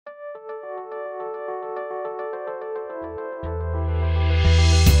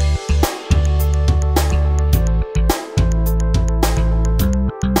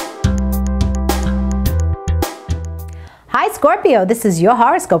Hi Scorpio, this is your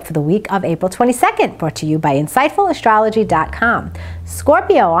horoscope for the week of April 22nd, brought to you by InsightfulAstrology.com.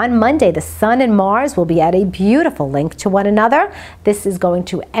 Scorpio, on Monday, the Sun and Mars will be at a beautiful link to one another. This is going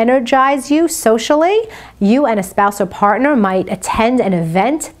to energize you socially. You and a spouse or partner might attend an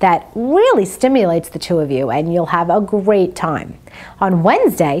event that really stimulates the two of you, and you'll have a great time. On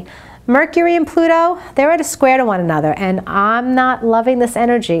Wednesday, Mercury and Pluto, they're at a square to one another, and I'm not loving this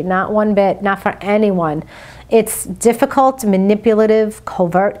energy, not one bit, not for anyone. It's difficult, manipulative,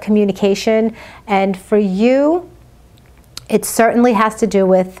 covert communication, and for you, it certainly has to do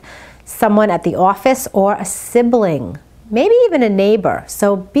with someone at the office or a sibling, maybe even a neighbor.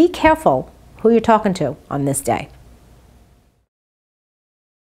 So be careful who you're talking to on this day.